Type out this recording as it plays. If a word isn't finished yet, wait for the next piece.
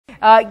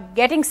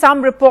getting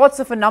some reports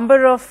of a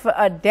number of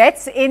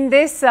deaths in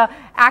this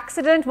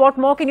accident. What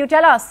more can you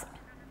tell us?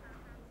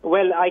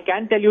 Well, I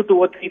can tell you two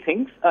or three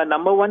things.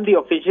 Number one, the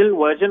official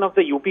version of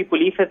the UP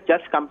police has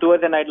just come to us,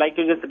 and I'd like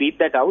to just read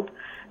that out.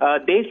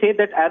 They say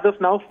that as of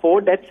now,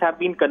 4 deaths have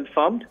been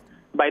confirmed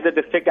by the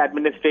district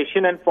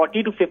administration, and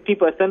 40 to 50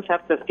 persons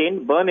have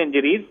sustained burn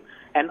injuries,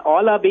 and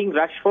all are being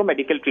rushed for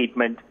medical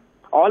treatment.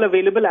 All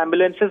available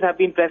ambulances have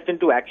been pressed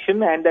into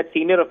action, and that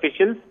senior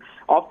officials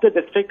of the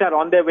district are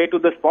on their way to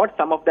the spot.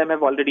 Some of them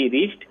have already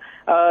reached.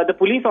 The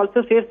police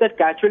also says that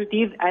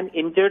casualties and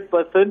injured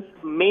persons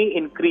may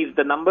increase.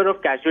 The number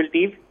of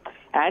casualties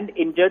and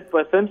injured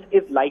persons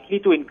is likely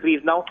to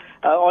increase. Now,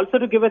 also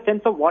to give a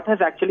sense of what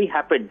has actually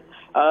happened,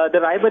 the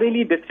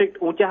Raebareli district,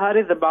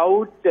 Unchahar, is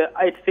about,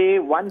 I'd say,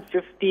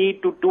 150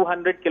 to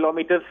 200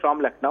 kilometers from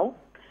Lucknow.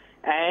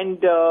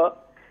 And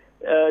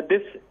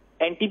this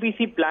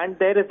NTPC plant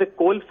there is a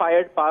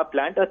coal-fired power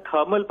plant, a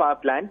thermal power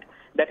plant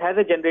that has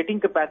a generating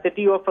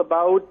capacity of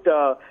about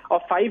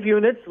 5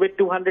 units with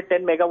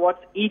 210 megawatts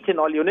each in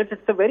all units.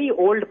 It's a very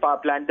old power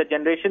plant. The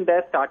generation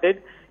there started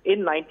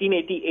in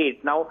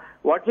 1988. Now,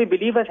 what we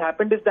believe has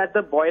happened is that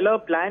the boiler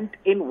plant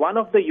in one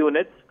of the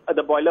units,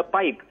 the boiler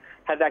pipe,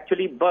 has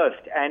actually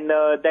burst, and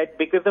that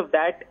because of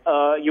that,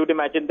 you'd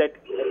imagine that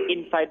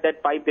inside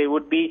that pipe there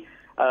would be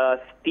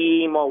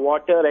steam or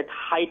water at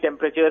high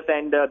temperatures,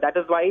 and that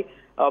is why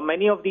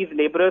many of these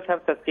laborers have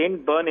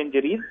sustained burn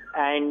injuries.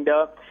 And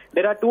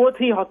there are 2 or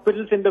 3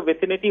 hospitals in the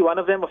vicinity. One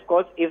of them, of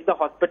course, is the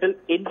hospital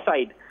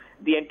inside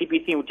the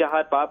NTPC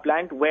Unchahar power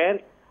plant, where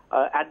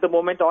at the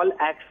moment all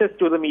access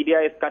to the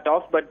media is cut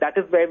off, but that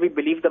is where we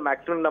believe the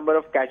maximum number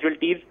of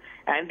casualties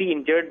and the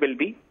injured will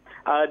be.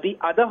 The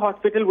other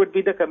hospital would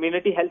be the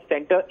community health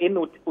center in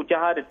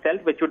Unchahar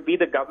itself, which would be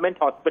the government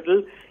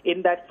hospital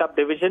in that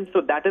subdivision.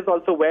 So that is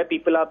also where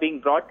people are being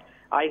brought.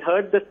 I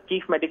heard the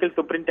chief medical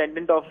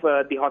superintendent of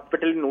the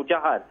hospital in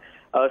Unchahar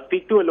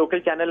speak to a local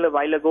channel a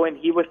while ago, and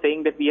he was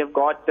saying that we've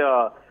got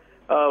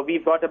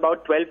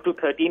about 12 to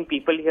 13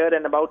 people here,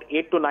 and about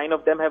 8 to 9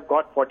 of them have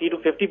got 40 to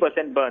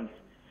 50% burns.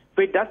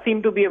 So it does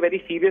seem to be a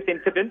very serious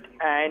incident,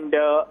 and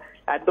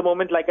at the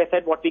moment, like I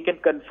said, what we can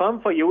confirm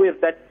for you is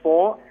that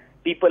 4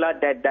 people are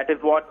dead. That is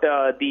what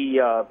the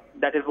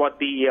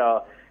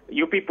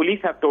UP police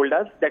have told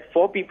us, that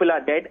 4 people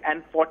are dead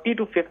and 40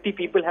 to 50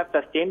 people have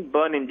sustained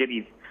burn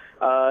injuries.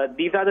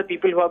 These are the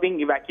people who are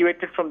being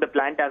evacuated from the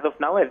plant as of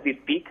now, as we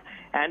speak,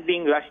 and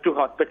being rushed to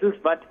hospitals.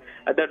 But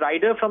the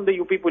rider from the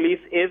UP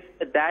police is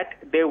that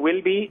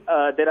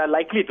there are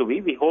likely to be,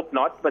 we hope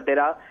not, but there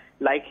are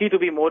likely to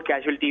be more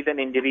casualties and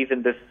injuries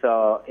in this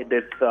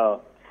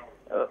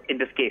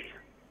case.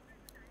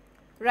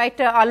 Right,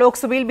 Alok,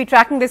 so we'll be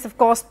tracking this, of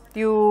course,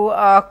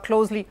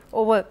 closely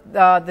over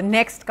the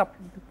next couple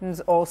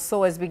or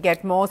so as we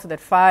get more. So that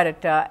fire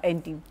at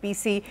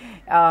NTPC,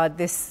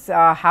 this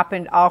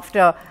happened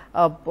after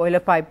a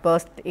boiler pipe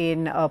burst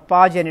in a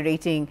power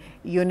generating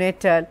unit.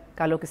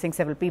 Alok is saying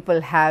several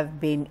people have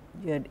been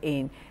injured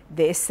in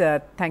this.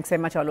 Thanks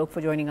very much, Alok,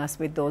 for joining us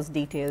with those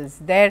details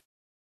there.